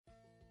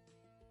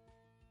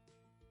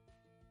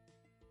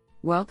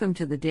Welcome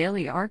to the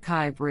Daily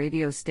Archive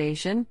radio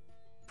station,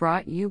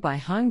 brought you by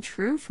Hung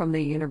Tru from the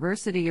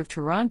University of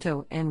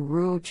Toronto and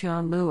Ruo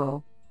Chun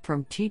Luo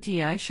from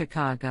TTI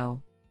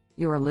Chicago.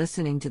 You are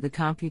listening to the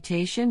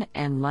Computation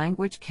and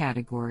Language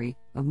category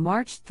of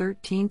March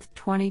 13,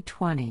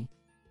 2020.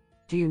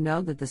 Do you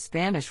know that the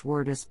Spanish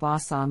word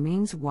esposa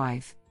means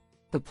wife?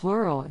 The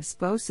plural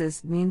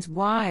esposas means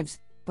wives,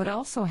 but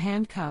also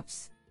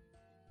handcuffs.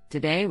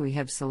 Today we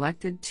have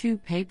selected 2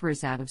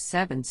 papers out of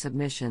 7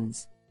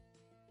 submissions.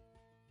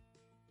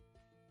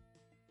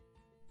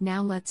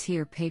 Now let's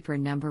hear paper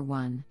number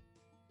 1.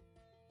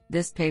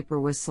 This paper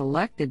was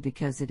selected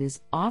because it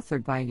is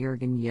authored by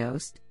Jürgen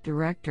Jost,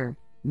 Director,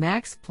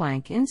 Max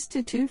Planck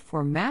Institute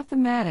for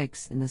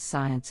Mathematics and the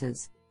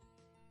Sciences.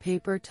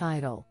 Paper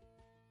title: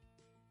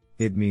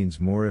 It means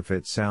more if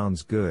it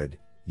sounds good,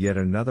 yet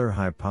another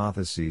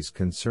hypothesis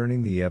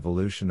concerning the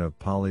evolution of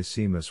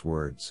polysemous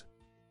words.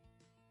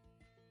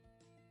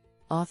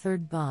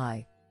 Authored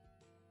by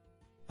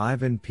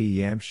Ivan P.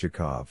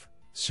 Yamshikov,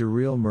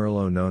 Cyril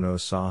Merlo-Nono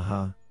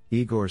Saha,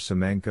 Igor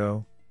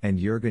Semenko, and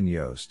Jürgen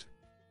Jost.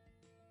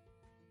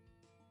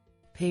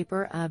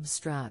 Paper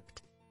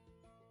abstract: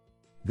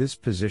 This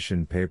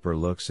position paper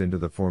looks into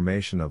the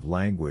formation of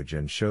language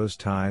and shows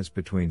ties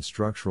between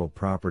structural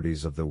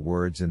properties of the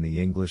words in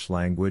the English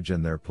language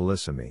and their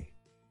polysemy.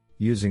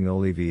 Using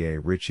Olivier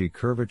Ritchie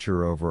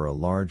curvature over a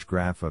large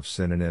graph of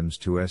synonyms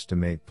to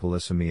estimate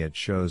polysemy, it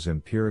shows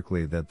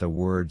empirically that the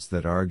words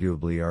that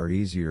arguably are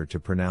easier to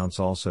pronounce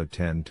also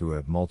tend to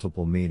have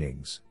multiple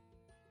meanings.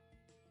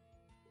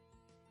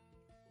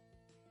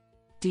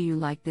 Do you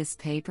like this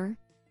paper?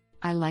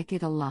 I like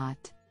it a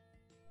lot.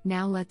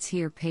 Now let's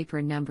hear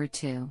paper number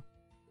 2.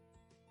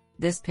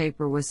 This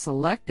paper was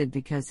selected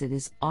because it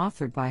is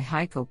authored by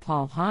Heiko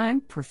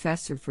Paulheim,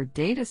 Professor for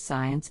Data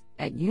Science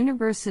at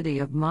University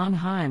of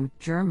Mannheim,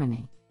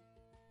 Germany.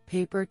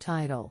 Paper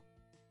title: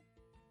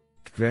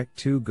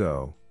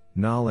 Vec2Go,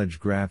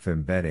 Knowledge Graph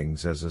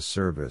Embeddings as a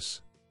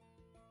Service.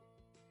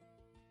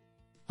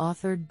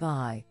 Authored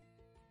by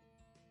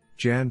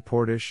Jan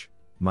Portish,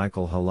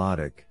 Michael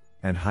Hladek,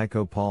 and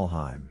Heiko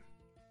Paulheim.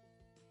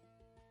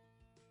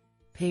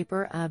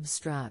 Paper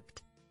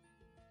abstract: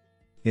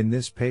 In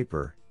this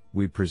paper,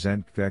 we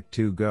present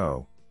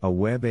Vec2Go, a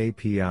web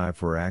API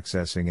for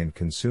accessing and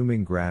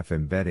consuming graph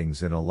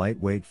embeddings in a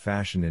lightweight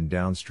fashion in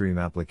downstream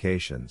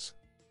applications.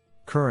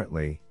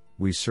 Currently,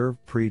 we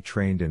serve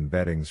pre-trained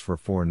embeddings for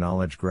 4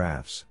 knowledge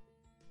graphs.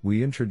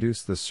 We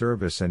introduce the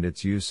service and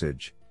its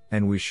usage,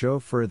 and we show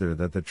further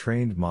that the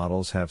trained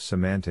models have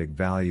semantic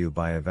value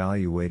by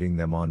evaluating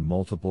them on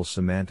multiple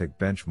semantic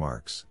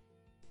benchmarks.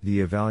 The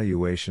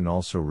evaluation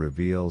also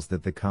reveals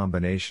that the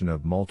combination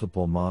of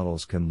multiple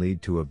models can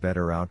lead to a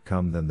better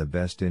outcome than the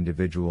best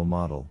individual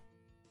model.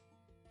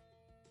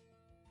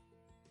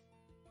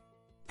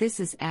 This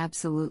is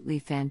absolutely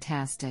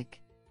fantastic.